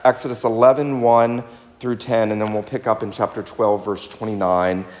Exodus 11:1 through 10, and then we'll pick up in chapter 12, verse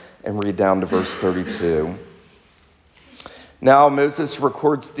 29, and read down to verse 32. Now Moses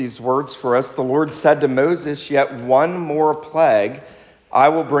records these words for us. The Lord said to Moses, "Yet one more plague I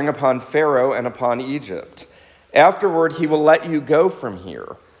will bring upon Pharaoh and upon Egypt. Afterward he will let you go from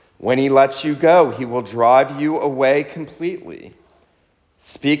here. When he lets you go, he will drive you away completely.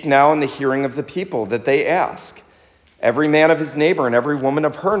 Speak now in the hearing of the people that they ask, every man of his neighbor and every woman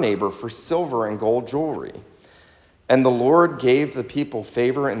of her neighbor, for silver and gold jewelry." And the Lord gave the people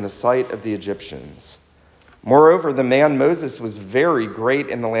favor in the sight of the Egyptians. Moreover, the man Moses was very great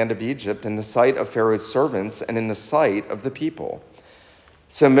in the land of Egypt, in the sight of Pharaoh's servants, and in the sight of the people.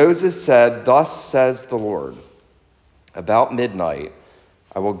 So Moses said, "Thus says the Lord, about midnight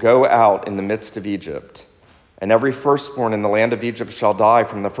I will go out in the midst of Egypt, and every firstborn in the land of Egypt shall die,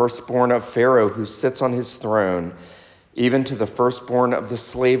 from the firstborn of Pharaoh who sits on his throne, even to the firstborn of the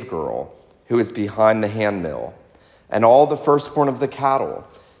slave girl who is behind the handmill, and all the firstborn of the cattle.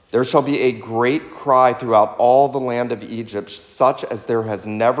 There shall be a great cry throughout all the land of Egypt, such as there has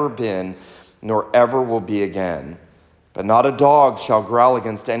never been, nor ever will be again. But not a dog shall growl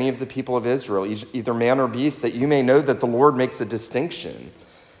against any of the people of Israel, either man or beast, that you may know that the Lord makes a distinction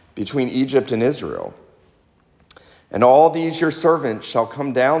between Egypt and Israel. And all these your servants shall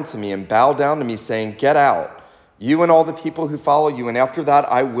come down to me and bow down to me, saying, 'Get out, you and all the people who follow you, and after that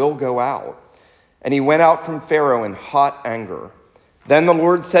I will go out.' And he went out from Pharaoh in hot anger. Then the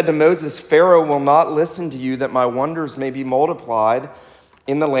Lord said to Moses, 'Pharaoh will not listen to you, that my wonders may be multiplied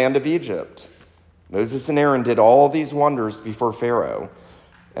in the land of Egypt.' Moses and Aaron did all these wonders before Pharaoh,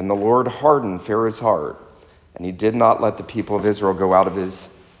 and the Lord hardened Pharaoh's heart, and he did not let the people of Israel go out of his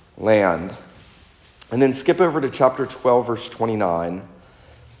land." And then skip over to chapter 12, verse 29.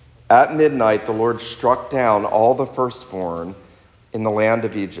 At midnight, the Lord struck down all the firstborn in the land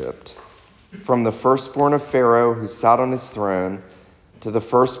of Egypt, from the firstborn of Pharaoh who sat on his throne to the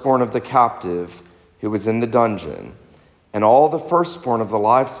firstborn of the captive who was in the dungeon, and all the firstborn of the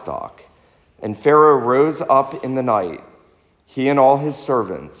livestock. And Pharaoh rose up in the night, he and all his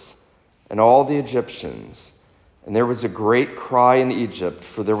servants, and all the Egyptians. And there was a great cry in Egypt,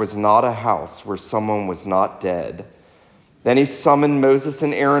 for there was not a house where someone was not dead. Then he summoned Moses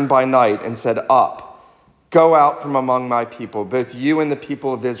and Aaron by night and said, "Up, go out from among my people, both you and the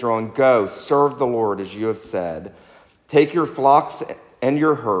people of Israel, and go, serve the Lord as you have said. Take your flocks and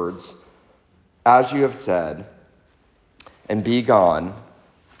your herds, as you have said, and be gone,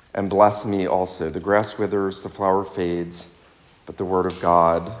 and bless me also." The grass withers, the flower fades, but the word of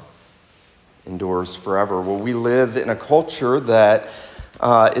God endures forever. Well, we live in a culture that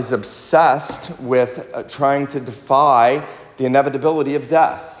is obsessed with trying to defy the inevitability of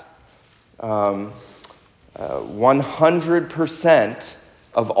death. 100%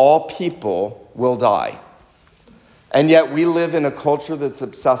 of all people will die. And yet we live in a culture that's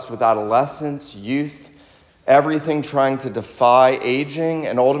obsessed with adolescence, youth, everything trying to defy aging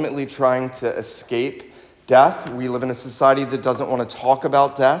and ultimately trying to escape death. We live in a society that doesn't want to talk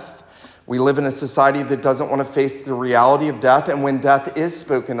about death. We live in a society that doesn't want to face the reality of death. And when death is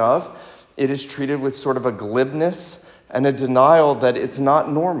spoken of, it is treated with sort of a glibness and a denial that it's not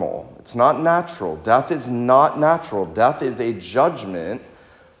normal. It's not natural. Death is not natural. Death is a judgment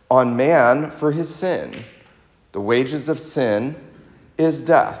on man for his sin. The wages of sin is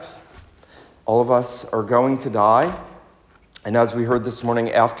death. All of us are going to die. And as we heard this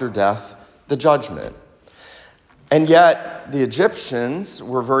morning, after death, the judgment. And yet, the Egyptians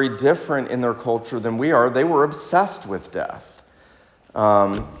were very different in their culture than we are. They were obsessed with death.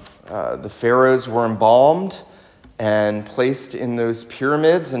 The pharaohs were embalmed and placed in those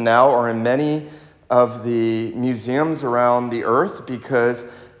pyramids, and now are in many of the museums around the earth because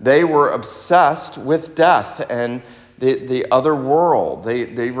they were obsessed with death and the other world.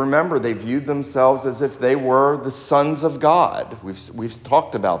 They remember, they viewed themselves as if they were the sons of God. We've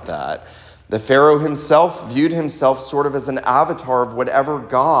talked about that. The Pharaoh himself viewed himself sort of as an avatar of whatever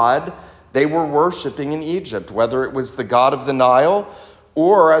god they were worshiping in Egypt, whether it was the god of the Nile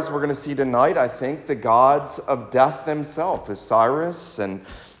or, as we're going to see tonight, I think, the gods of death themselves, Osiris and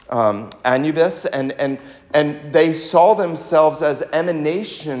Anubis, and they saw themselves as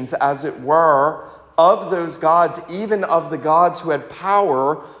emanations, as it were, of those gods, even of the gods who had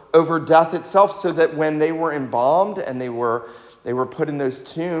power over death itself, so that when they were embalmed and they were put in those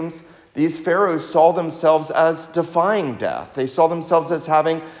tombs, these pharaohs saw themselves as defying death. They saw themselves as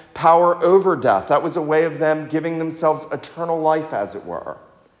having power over death. That was a way of them giving themselves eternal life, as it were.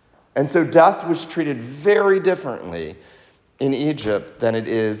 And so death was treated very differently in Egypt than it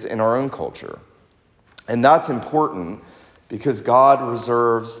is in our own culture. And that's important because God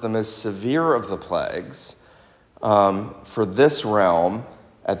reserves the most severe of the plagues for this realm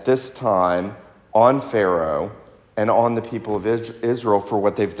at this time on Pharaoh and on the people of Israel for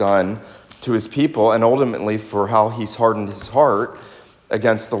what they've done to his people, and ultimately for how he's hardened his heart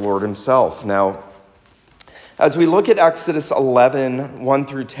against the Lord himself. Now, as we look at Exodus 11, 1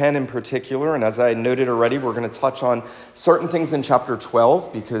 through 10 in particular, and as I noted already, we're going to touch on certain things in chapter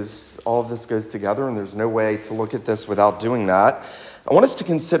 12 because all of this goes together and there's no way to look at this without doing that. I want us to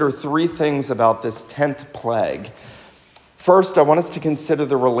consider three things about this 10th plague. First, I want us to consider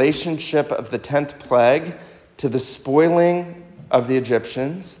the relationship of the 10th plague to the spoiling of the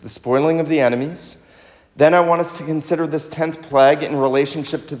Egyptians, the spoiling of the enemies. Then I want us to consider this 10th plague in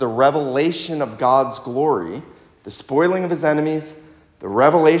relationship to the revelation of God's glory, the spoiling of his enemies, the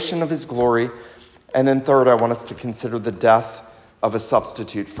revelation of his glory. And then third, I want us to consider the death of a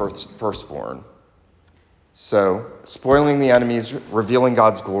substitute firstborn. So, spoiling the enemies, revealing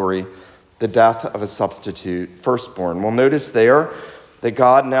God's glory, the death of a substitute firstborn. We'll notice there that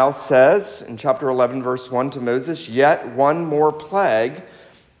God now says in chapter 11, verse 1 to Moses, "Yet one more plague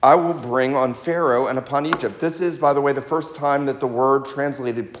I will bring on Pharaoh and upon Egypt." This is, by the way, the first time that the word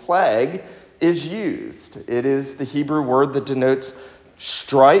translated plague is used. It is the Hebrew word that denotes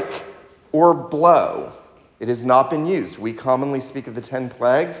strike or blow. It has not been used. We commonly speak of the 10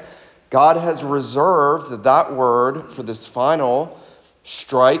 plagues. God has reserved that word for this final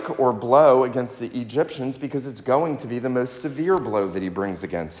strike or blow against the Egyptians because it's going to be the most severe blow that he brings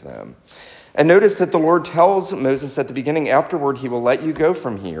against them. And notice that the Lord tells Moses at the beginning, afterward, he will let you go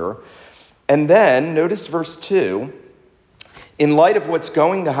from here. And then, notice verse 2, in light of what's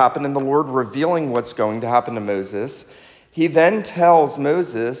going to happen and the Lord revealing what's going to happen to Moses, he then tells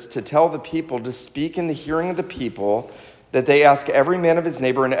Moses to tell the people to speak in the hearing of the people that they ask every man of his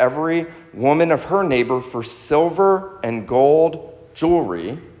neighbor and every woman of her neighbor for silver and gold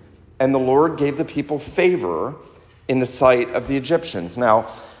jewelry. And the Lord gave the people favor in the sight of the Egyptians. Now,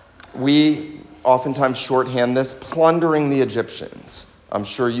 we oftentimes shorthand this plundering the Egyptians. I'm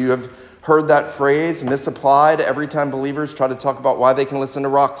sure you have heard that phrase misapplied every time believers try to talk about why they can listen to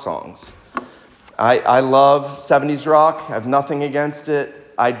rock songs. I love 70s rock. I have nothing against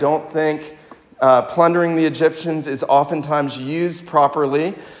it. I don't think plundering the Egyptians is oftentimes used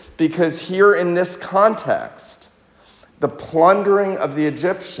properly because here in this context, the plundering of the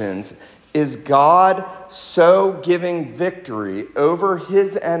Egyptians is God so giving victory over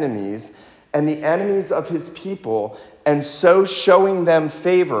his enemies and the enemies of his people, and so showing them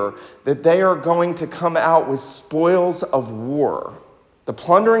favor that they are going to come out with spoils of war. The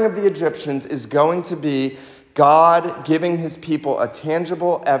plundering of the Egyptians is going to be God giving his people a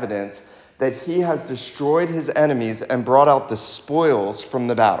tangible evidence that he has destroyed his enemies and brought out the spoils from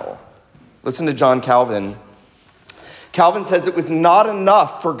the battle. Listen to John Calvin. Calvin says it was not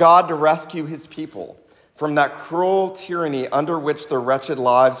enough for God to rescue his people from that cruel tyranny under which their wretched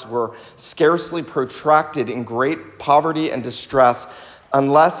lives were scarcely protracted in great poverty and distress,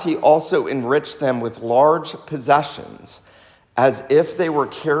 unless he also enriched them with large possessions, as if they were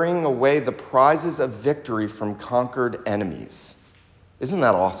carrying away the prizes of victory from conquered enemies. Isn't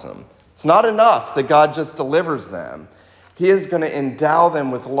that awesome? It's not enough that God just delivers them. He is going to endow them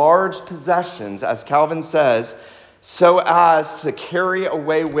with large possessions, as Calvin says, so as to carry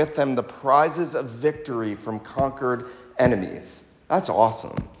away with them the prizes of victory from conquered enemies. That's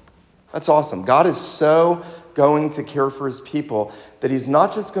awesome. That's awesome. God is so going to care for his people that he's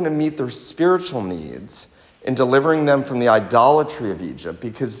not just going to meet their spiritual needs in delivering them from the idolatry of Egypt,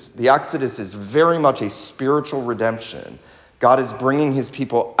 because the Exodus is very much a spiritual redemption. God is bringing his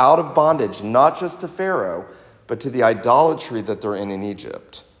people out of bondage, not just to Pharaoh, but to the idolatry that they're in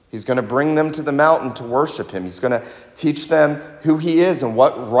Egypt. He's going to bring them to the mountain to worship him. He's going to teach them who he is and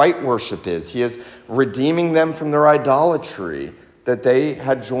what right worship is. He is redeeming them from their idolatry that they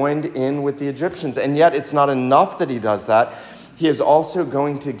had joined in with the Egyptians. And yet it's not enough that he does that. He is also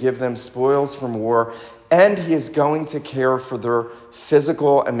going to give them spoils from war, and he is going to care for their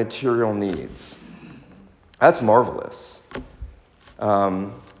physical and material needs. That's marvelous.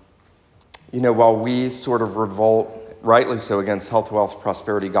 While we sort of revolt, rightly so, against health, wealth,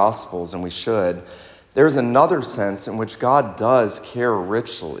 prosperity gospels, and we should, there's another sense in which God does care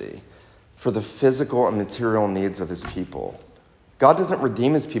richly for the physical and material needs of his people. God doesn't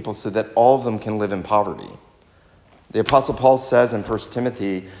redeem his people so that all of them can live in poverty. The Apostle Paul says in 1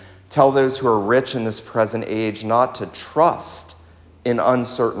 Timothy, tell those who are rich in this present age not to trust in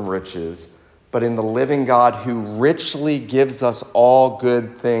uncertain riches, but in the living God who richly gives us all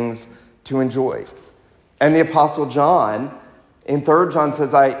good things to enjoy. And the Apostle John In 3 John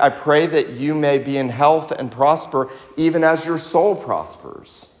says, I pray that you may be in health and prosper, even as your soul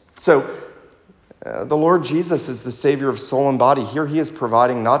prospers. So the Lord Jesus is the Savior of soul and body. Here he is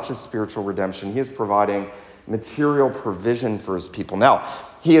providing not just spiritual redemption, he is providing material provision for his people. Now,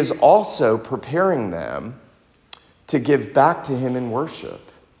 he is also preparing them to give back to him in worship.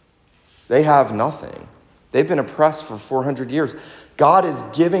 They have nothing. They've been oppressed for 400 years. God is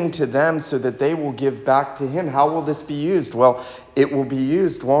giving to them so that they will give back to him. How will this be used? Well, it will be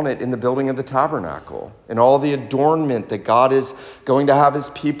used, won't it, in the building of the tabernacle, and all the adornment that God is going to have his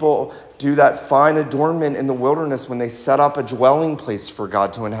people do, that fine adornment in the wilderness when they set up a dwelling place for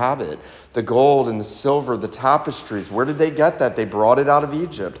God to inhabit. The gold and the silver, the tapestries, where did they get that? They brought it out of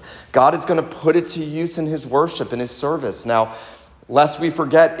Egypt. God is going to put it to use in his worship and his service. Now, lest we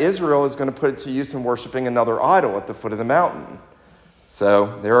forget, Israel is going to put it to use in worshiping another idol at the foot of the mountain.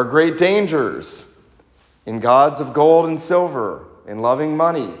 So there are great dangers in gods of gold and silver, in loving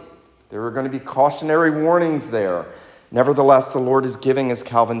money. There are going to be cautionary warnings there. Nevertheless, the Lord is giving, as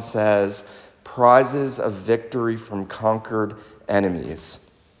Calvin says, prizes of victory from conquered enemies.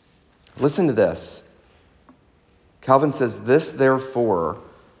 Listen to this. Calvin says, this, therefore,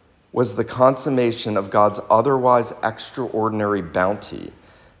 was the consummation of God's otherwise extraordinary bounty,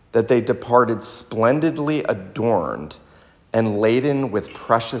 that they departed splendidly adorned and laden with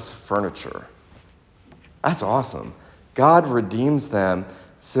precious furniture. That's awesome. God redeems them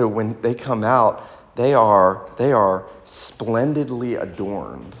so when they come out, they are splendidly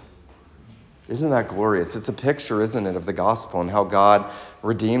adorned. Isn't that glorious? It's a picture, isn't it, of the gospel and how God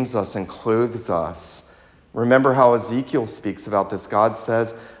redeems us and clothes us. Remember how Ezekiel speaks about this. God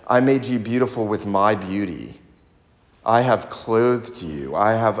says, I made you beautiful with my beauty. I have clothed you.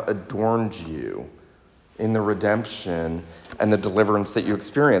 I have adorned you in the redemption and the deliverance that you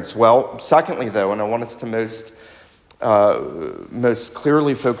experience. Well, secondly, though, and I want us to most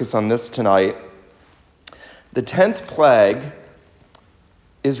clearly focus on this tonight, the 10th plague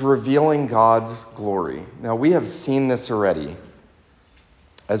is revealing God's glory. Now, we have seen this already.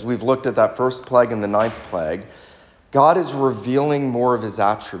 As we've looked at that first plague and the 9th plague, God is revealing more of his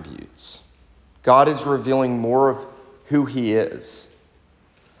attributes. God is revealing more of who he is.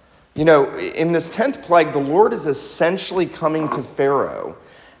 You know, in this 10th plague, the Lord is essentially coming to Pharaoh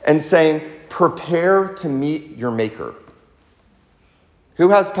and saying, prepare to meet your maker. Who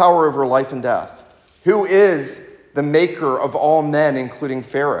has power over life and death? Who is the maker of all men, including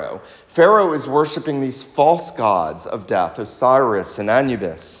Pharaoh? Pharaoh is worshiping these false gods of death, Osiris and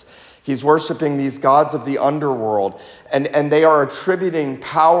Anubis. He's worshiping these gods of the underworld, and they are attributing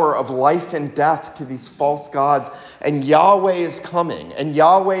power of life and death to these false gods. And Yahweh is coming, and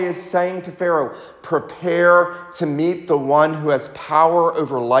Yahweh is saying to Pharaoh, prepare to meet the one who has power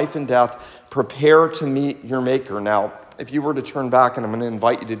over life and death. Prepare to meet your maker. Now, if you were to turn back, and I'm going to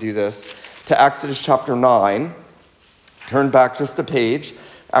invite you to do this, to Exodus chapter 9, turn back just a page.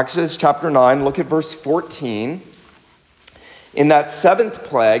 Exodus chapter 9, look at verse 14. In that 7th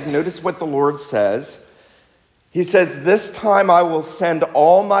plague, notice what the Lord says. He says, this time I will send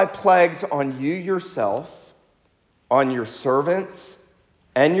all my plagues on you yourself, on your servants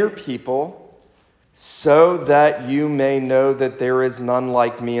and your people, so that you may know that there is none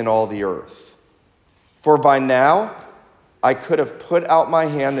like me in all the earth. For by now I could have put out my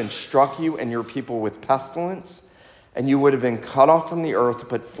hand and struck you and your people with pestilence, and you would have been cut off from the earth.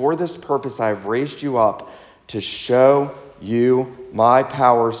 But for this purpose I have raised you up, to show you my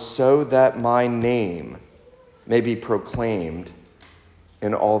power, so that my name may be proclaimed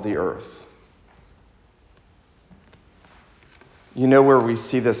in all the earth. You know where we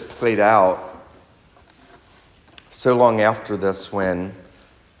see this played out? So long after this, when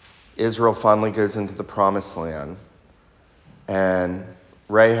Israel finally goes into the promised land, and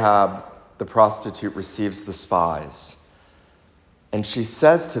Rahab, the prostitute, receives the spies. And she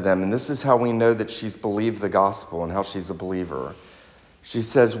says to them, and this is how we know that she's believed the gospel and how she's a believer. She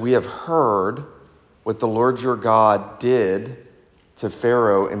says, we have heard what the Lord your God did to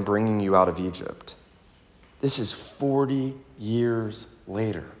Pharaoh in bringing you out of Egypt. This is 40 years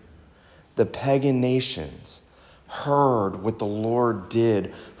later. The pagan nations heard what the Lord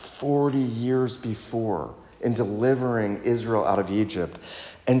did 40 years before in delivering Israel out of Egypt.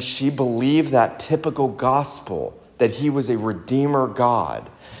 And she believed that typical gospel, that he was a redeemer God.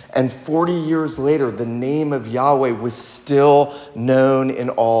 And 40 years later, the name of Yahweh was still known in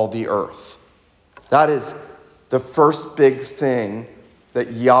all the earth. That is the first big thing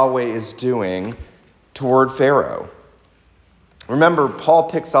that Yahweh is doing toward Pharaoh. Remember, Paul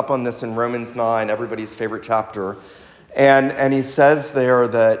picks up on this in Romans 9, everybody's favorite chapter. And he says there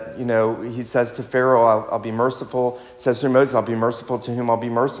that, he says to Pharaoh, I'll be merciful. Says to Moses, I'll be merciful to whom I'll be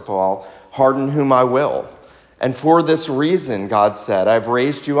merciful. I'll harden whom I will. And for this reason, God said, I've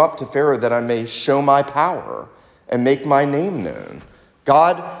raised you up to Pharaoh that I may show my power and make my name known.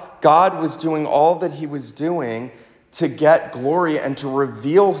 God was doing all that he was doing to get glory and to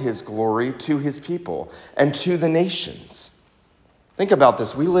reveal his glory to his people and to the nations. Think about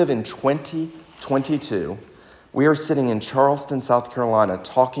this. We live in 2022. We are sitting in Charleston, South Carolina,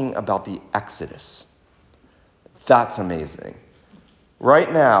 talking about the Exodus. That's amazing.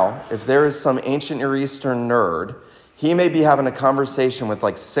 Right now, if there is some ancient Near Eastern nerd, he may be having a conversation with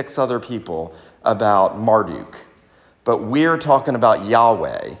like 6 other people about Marduk. But we're talking about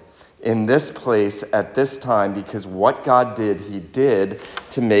Yahweh in this place at this time, because what God did, he did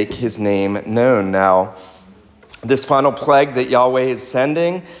to make his name known. Now, this final plague that Yahweh is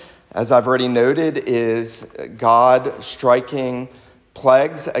sending, as I've already noted, is God striking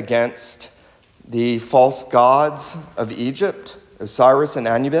plagues against the false gods of Egypt, Osiris and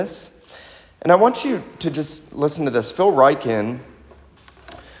Anubis. And I want you to just listen to this. Phil Ryken,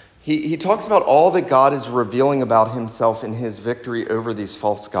 he talks about all that God is revealing about himself in his victory over these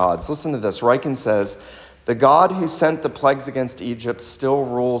false gods. Listen to this. Ryken says, the God who sent the plagues against Egypt still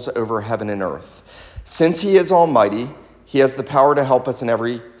rules over heaven and earth. Since he is almighty, he has the power to help us in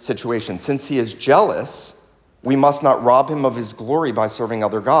every situation. Since he is jealous, we must not rob him of his glory by serving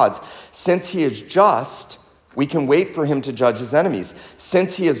other gods. Since he is just, we can wait for him to judge his enemies.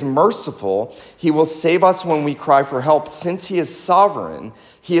 Since he is merciful, he will save us when we cry for help. Since he is sovereign,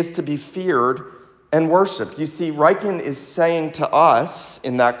 he is to be feared and worshipped. You see, Ryken is saying to us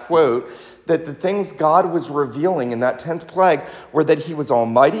in that quote that the things God was revealing in that 10th plague were that he was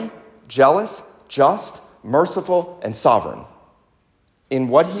almighty, jealous, just, merciful, and sovereign. In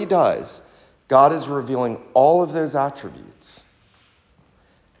what he does, God is revealing all of those attributes.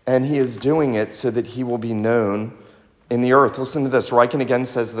 And he is doing it so that he will be known in the earth. Listen to this. Ryken again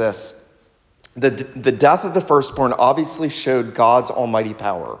says this. The death of the firstborn obviously showed God's almighty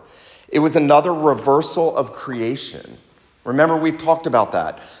power. It was another reversal of creation. Remember, we've talked about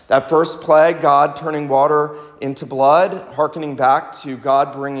that. That first plague, God turning water into blood, hearkening back to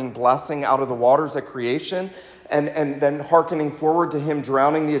God bringing blessing out of the waters at creation, and then hearkening forward to him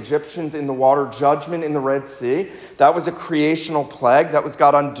drowning the Egyptians in the water, judgment in the Red Sea. That was a creational plague. That was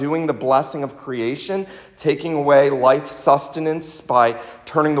God undoing the blessing of creation, taking away life sustenance by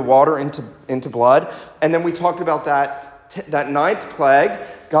turning the water into blood. And then we talked about that 9th plague,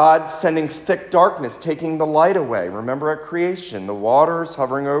 God sending thick darkness, taking the light away. Remember at creation, the waters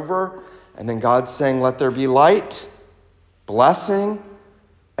hovering over, and then God saying, let there be light, blessing.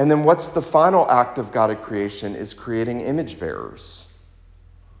 And then what's the final act of God at creation is creating image bearers,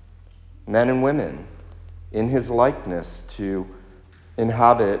 men and women in his likeness to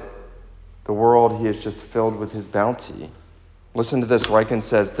inhabit the world he has just filled with his bounty. Listen to this. Ryken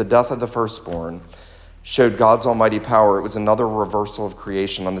says, the death of the firstborn showed God's almighty power. It was another reversal of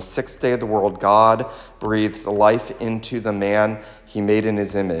creation. On the 6th day of the world, God breathed life into the man he made in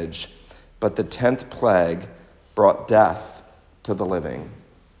his image. But the 10th plague brought death to the living.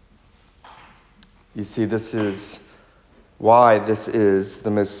 You see, this is why this is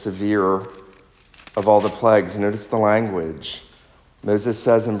the most severe of all the plagues. Notice the language. Moses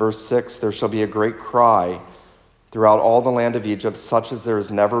says in verse 6, there shall be a great cry throughout all the land of Egypt, such as there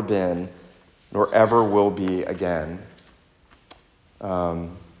has never been, nor ever will be again. I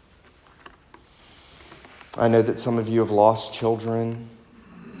know that some of you have lost children.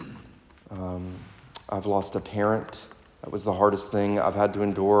 I've lost a parent. That was the hardest thing I've had to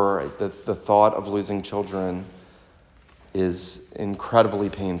endure. The thought of losing children is incredibly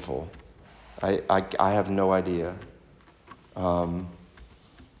painful. I have no idea. And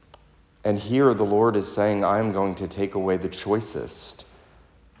here the Lord is saying, I am going to take away the choicest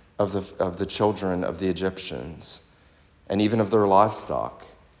of the children of the Egyptians, and even of their livestock,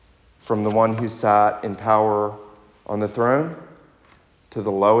 from the one who sat in power on the throne to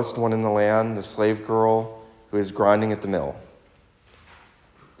the lowest one in the land, the slave girl who is grinding at the mill.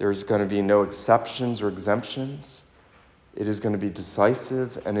 There's going to be no exceptions or exemptions. It is going to be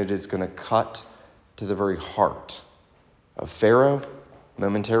decisive, and it is going to cut to the very heart of Pharaoh,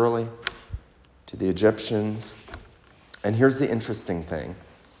 momentarily, to the Egyptians. And here's the interesting thing.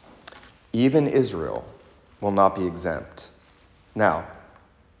 Even Israel will not be exempt. Now,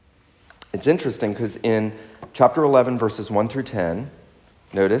 it's interesting because in chapter 11, verses 1 through 10,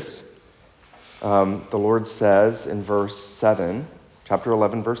 notice, the Lord says in verse 7, chapter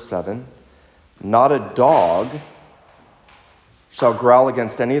 11, verse 7, not a dog shall growl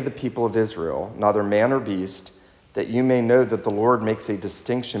against any of the people of Israel, neither man or beast, that you may know that the Lord makes a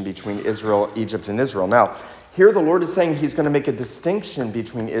distinction between Israel, Egypt, and Israel. Now, here the Lord is saying he's going to make a distinction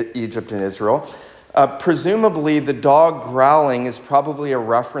between Egypt and Israel. Presumably, the dog growling is probably a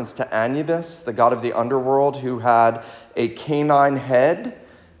reference to Anubis, the god of the underworld, who had a canine head.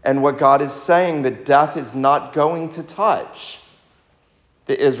 And what God is saying, that death is not going to touch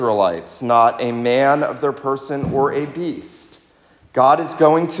the Israelites, not a man of their person or a beast. God is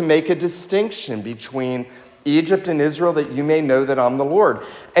going to make a distinction between Egypt and Israel, that you may know that I'm the Lord.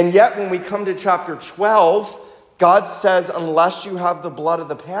 And yet when we come to chapter 12, God says, unless you have the blood of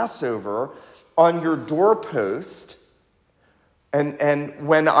the Passover on your doorpost, and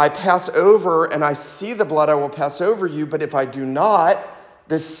when I pass over and I see the blood, I will pass over you. But if I do not,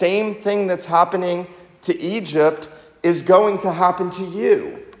 the same thing that's happening to Egypt is going to happen to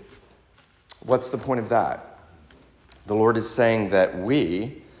you. What's the point of that? The Lord is saying that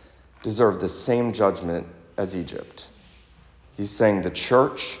we deserve the same judgment as Egypt. He's saying the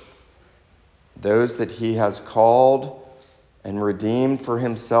church, those that he has called and redeemed for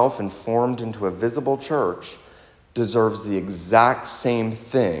himself and formed into a visible church, deserves the exact same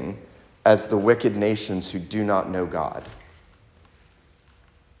thing as the wicked nations who do not know God.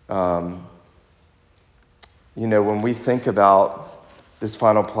 When we think about this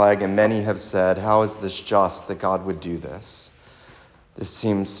final plague, and many have said, how is this just that God would do this? This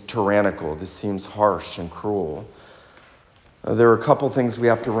seems tyrannical. This seems harsh and cruel. There are a couple things we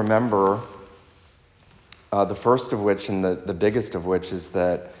have to remember. The first of which, and the biggest of which, is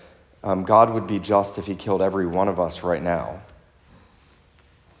that God would be just if he killed every one of us right now.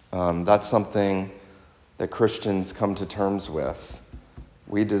 That's something that Christians come to terms with.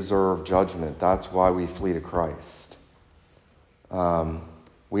 We deserve judgment. That's why we flee to Christ.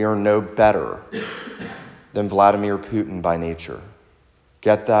 We are no better than Vladimir Putin by nature.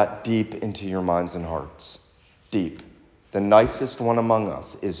 Get that deep into your minds and hearts. Deep. The nicest one among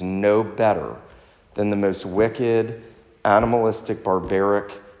us is no better than the most wicked, animalistic,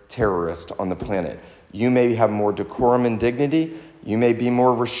 barbaric terrorist on the planet. You may have more decorum and dignity. You may be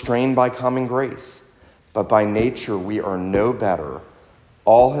more restrained by common grace. But by nature, we are no better.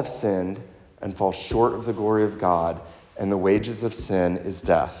 All have sinned and fall short of the glory of God, and the wages of sin is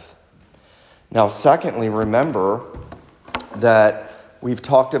death. Now, secondly, remember that we've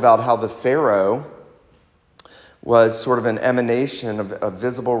talked about how the Pharaoh was sort of an emanation of a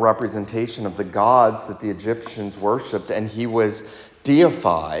visible representation of the gods that the Egyptians worshipped, and he was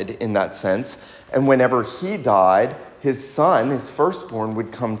deified in that sense. And whenever he died, his son, his firstborn,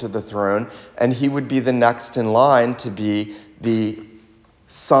 would come to the throne, and he would be the next in line to be the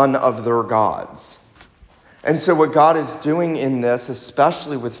son of their gods. And so what God is doing in this,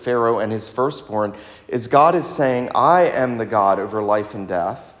 especially with Pharaoh and his firstborn, is God is saying, I am the God over life and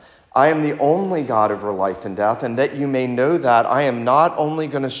death. I am the only God over life and death, and that you may know that I am not only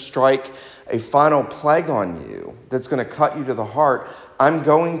going to strike a final plague on you that's going to cut you to the heart, I'm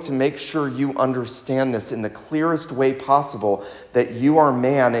going to make sure you understand this in the clearest way possible, that you are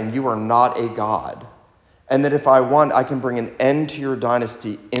man and you are not a God. And that if I want, I can bring an end to your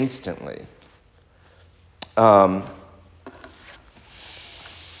dynasty instantly.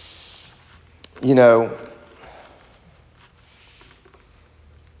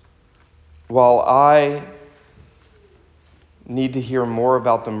 While I need to hear more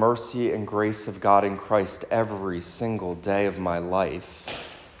about the mercy and grace of God in Christ every single day of my life,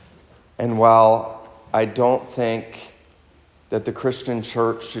 and while I don't think that the Christian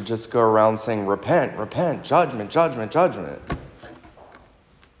church should just go around saying, repent, repent, judgment, judgment, judgment,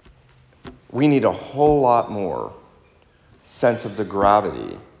 we need a whole lot more sense of the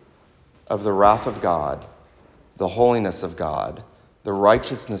gravity of the wrath of God, the holiness of God, the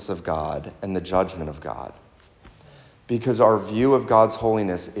righteousness of God, and the judgment of God. Because our view of God's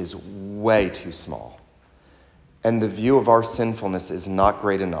holiness is way too small. And the view of our sinfulness is not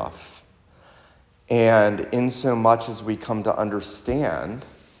great enough. And in so much as we come to understand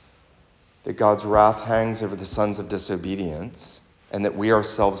that God's wrath hangs over the sons of disobedience, and that we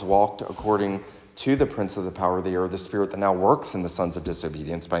ourselves walked according to the prince of the power of the air, the spirit that now works in the sons of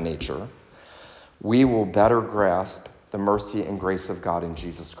disobedience by nature, we will better grasp the mercy and grace of God in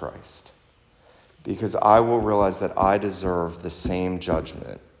Jesus Christ. Because I will realize that I deserve the same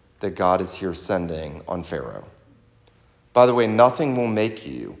judgment that God is here sending on Pharaoh. By the way, nothing will make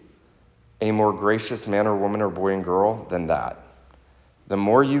you a more gracious man or woman or boy and girl than that. The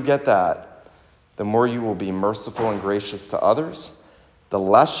more you get that, the more you will be merciful and gracious to others. The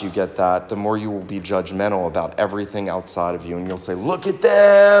less you get that, the more you will be judgmental about everything outside of you. And you'll say, look at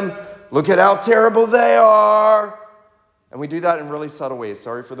them. Look at how terrible they are. And we do that in really subtle ways.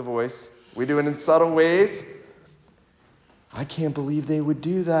 Sorry for the voice. We do it in subtle ways. I can't believe they would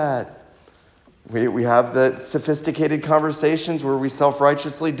do that. We have the sophisticated conversations where we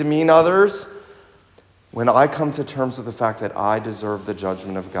self-righteously demean others. When I come to terms with the fact that I deserve the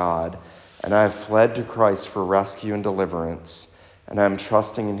judgment of God, and I have fled to Christ for rescue and deliverance, and I'm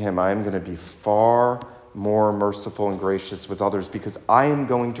trusting in him, I am going to be far more merciful and gracious with others, because I am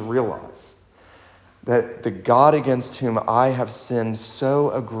going to realize that the God against whom I have sinned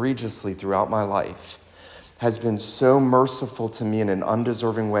so egregiously throughout my life has been so merciful to me in an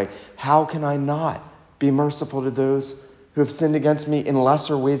undeserving way. How can I not be merciful to those who have sinned against me in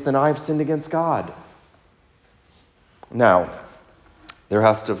lesser ways than I have sinned against God? Now, there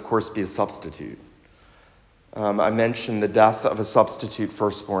has to, of course, be a substitute. I mentioned the death of a substitute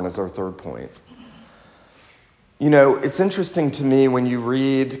firstborn as our third point. You know, it's interesting to me when you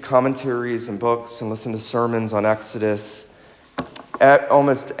read commentaries and books and listen to sermons on Exodus,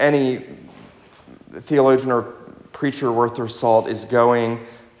 almost any theologian or preacher worth their salt is going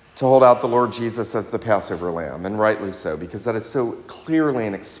to hold out the Lord Jesus as the Passover lamb, and rightly so, because that is so clearly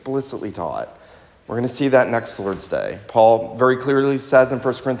and explicitly taught. We're going to see that next Lord's Day. Paul very clearly says in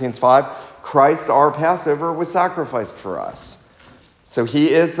 1 Corinthians 5, Christ, our Passover, was sacrificed for us. So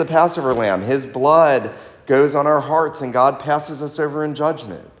he is the Passover lamb. His blood goes on our hearts, and God passes us over in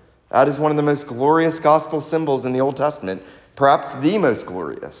judgment. That is one of the most glorious gospel symbols in the Old Testament, perhaps the most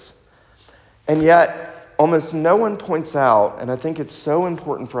glorious. And yet, almost no one points out, and I think it's so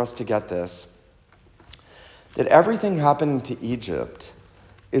important for us to get this, that everything happening to Egypt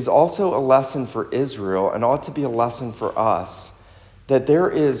is also a lesson for Israel and ought to be a lesson for us, that there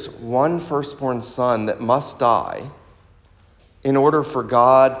is one firstborn son that must die in order for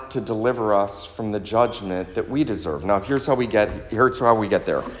God to deliver us from the judgment that we deserve. Now, here's how we get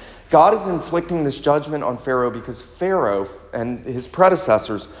there. God is inflicting this judgment on Pharaoh because Pharaoh and his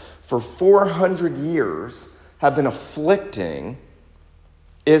predecessors for 400 years have been afflicting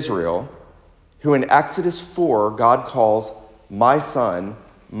Israel, who in Exodus 4, God calls my son,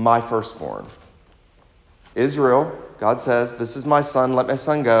 my firstborn. Israel, God says, this is my son, let my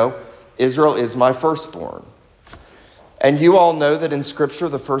son go. Israel is my firstborn. And you all know that in Scripture,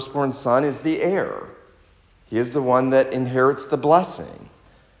 the firstborn son is the heir. He is the one that inherits the blessing.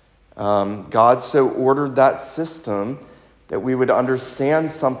 God so ordered that system that we would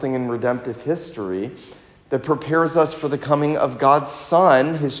understand something in redemptive history that prepares us for the coming of God's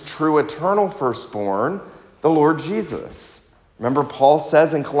Son, his true eternal firstborn, the Lord Jesus. Remember, Paul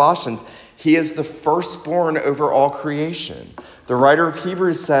says in Colossians, he is the firstborn over all creation. The writer of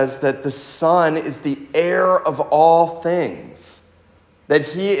Hebrews says that the Son is the heir of all things, that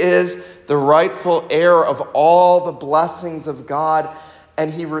he is the rightful heir of all the blessings of God,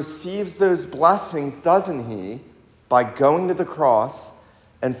 and he receives those blessings, doesn't he, by going to the cross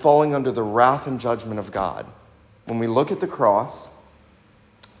and falling under the wrath and judgment of God. When we look at the cross,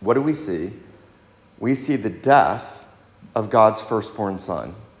 what do we see? We see the death of God's firstborn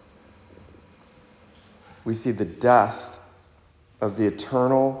son. We see the death of the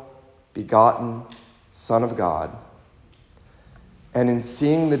eternal, begotten Son of God. And in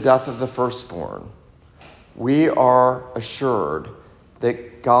seeing the death of the firstborn, we are assured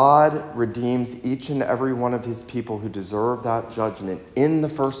that God redeems each and every one of his people who deserve that judgment in the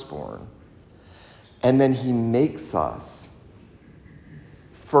firstborn. And then he makes us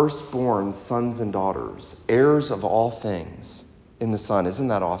firstborn sons and daughters, heirs of all things in the Son. Isn't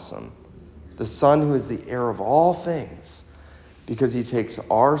that awesome? The Son who is the heir of all things, because he takes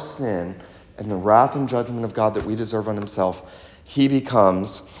our sin and the wrath and judgment of God that we deserve on himself, he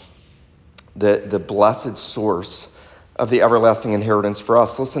becomes the blessed source of the everlasting inheritance for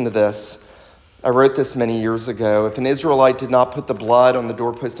us. Listen to this. I wrote this many years ago. If an Israelite did not put the blood on the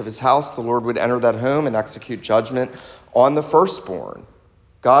doorpost of his house, the Lord would enter that home and execute judgment on the firstborn.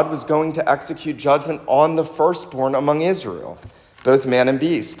 God was going to execute judgment on the firstborn among Israel, both man and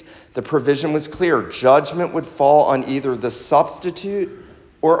beast. The provision was clear. Judgment would fall on either the substitute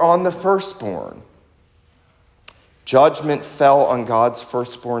or on the firstborn. Judgment fell on God's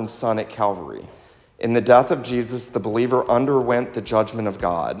firstborn son at Calvary. In the death of Jesus, the believer underwent the judgment of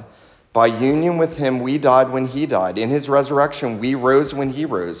God. By union with him, we died when he died. In his resurrection, we rose when he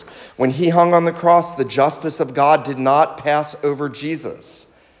rose. When he hung on the cross, the justice of God did not pass over Jesus.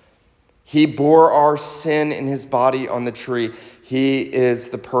 He bore our sin in his body on the tree. He is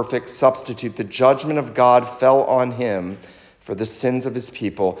the perfect substitute. The judgment of God fell on him for the sins of his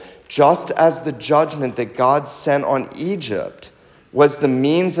people, just as the judgment that God sent on Egypt was the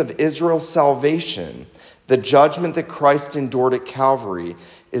means of Israel's salvation. The judgment that Christ endured at Calvary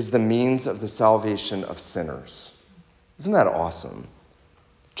is the means of the salvation of sinners. Isn't that awesome?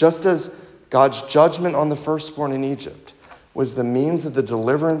 Just as God's judgment on the firstborn in Egypt was the means of the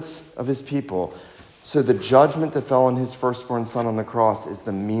deliverance of his people. So the judgment that fell on his firstborn son on the cross is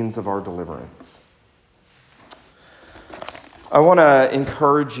the means of our deliverance. I want to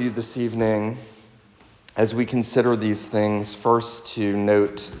encourage you this evening, as we consider these things, first to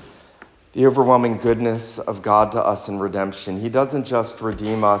note the overwhelming goodness of God to us in redemption. He doesn't just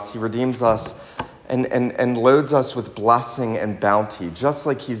redeem us, he redeems us and loads us with blessing and bounty, just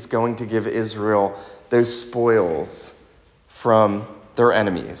like he's going to give Israel those spoils from their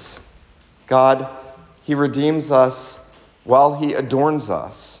enemies. God, he redeems us while he adorns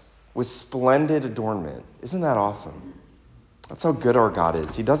us with splendid adornment. Isn't that awesome? That's how good our God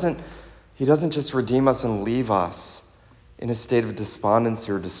is. He doesn't just redeem us and leave us in a state of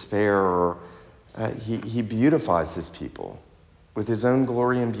despondency or despair. Or he beautifies his people with his own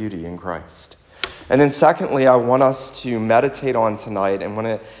glory and beauty in Christ. And then secondly, I want us to meditate on tonight and want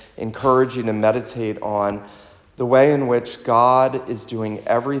to encourage you to meditate on the way in which God is doing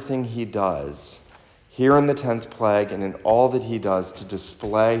everything he does here in the 10th plague and in all that he does to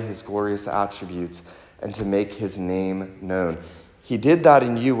display his glorious attributes and to make his name known. He did that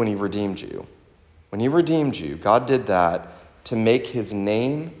in you when he redeemed you. When he redeemed you, God did that to make his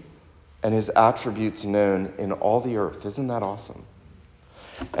name and his attributes known in all the earth. Isn't that awesome?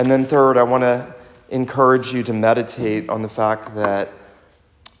 And then third, I want to encourage you to meditate on the fact that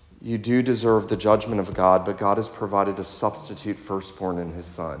you do deserve the judgment of God, but God has provided a substitute firstborn in his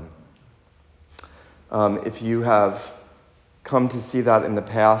son. If you have come to see that in the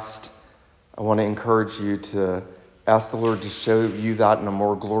past, I want to encourage you to ask the Lord to show you that in a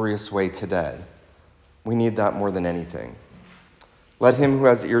more glorious way today. We need that more than anything. Let him who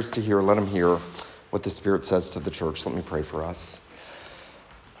has ears to hear, let him hear what the Spirit says to the church. Let me pray for us.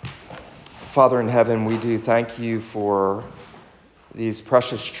 Father in heaven, we do thank you for these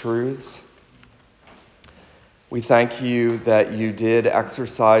precious truths. We thank you that you did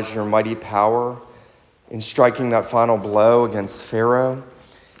exercise your mighty power in striking that final blow against Pharaoh,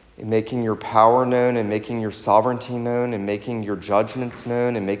 in making your power known, and making your sovereignty known, and making your judgments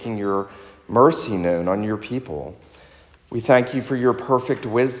known, and making your mercy known on your people. We thank you for your perfect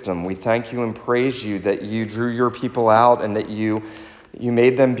wisdom. We thank you and praise you that you drew your people out and that you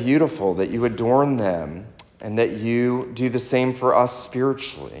made them beautiful, that you adorn them, and that you do the same for us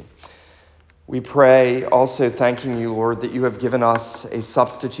spiritually. We pray also, thanking you, Lord, that you have given us a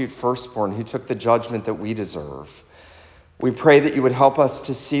substitute firstborn who took the judgment that we deserve. We pray that you would help us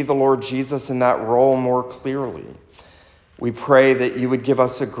to see the Lord Jesus in that role more clearly. We pray that you would give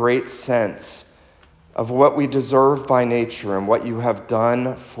us a great sense of what we deserve by nature and what you have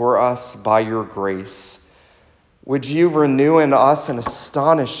done for us by your grace. Would you renew in us an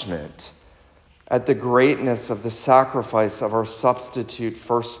astonishment at the greatness of the sacrifice of our substitute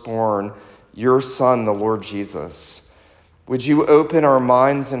firstborn, your Son, the Lord Jesus? Would you open our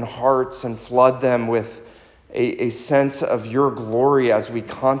minds and hearts and flood them with a sense of your glory as we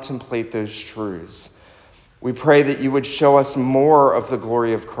contemplate those truths? We pray that you would show us more of the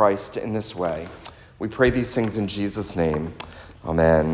glory of Christ in this way. We pray these things in Jesus' name. Amen.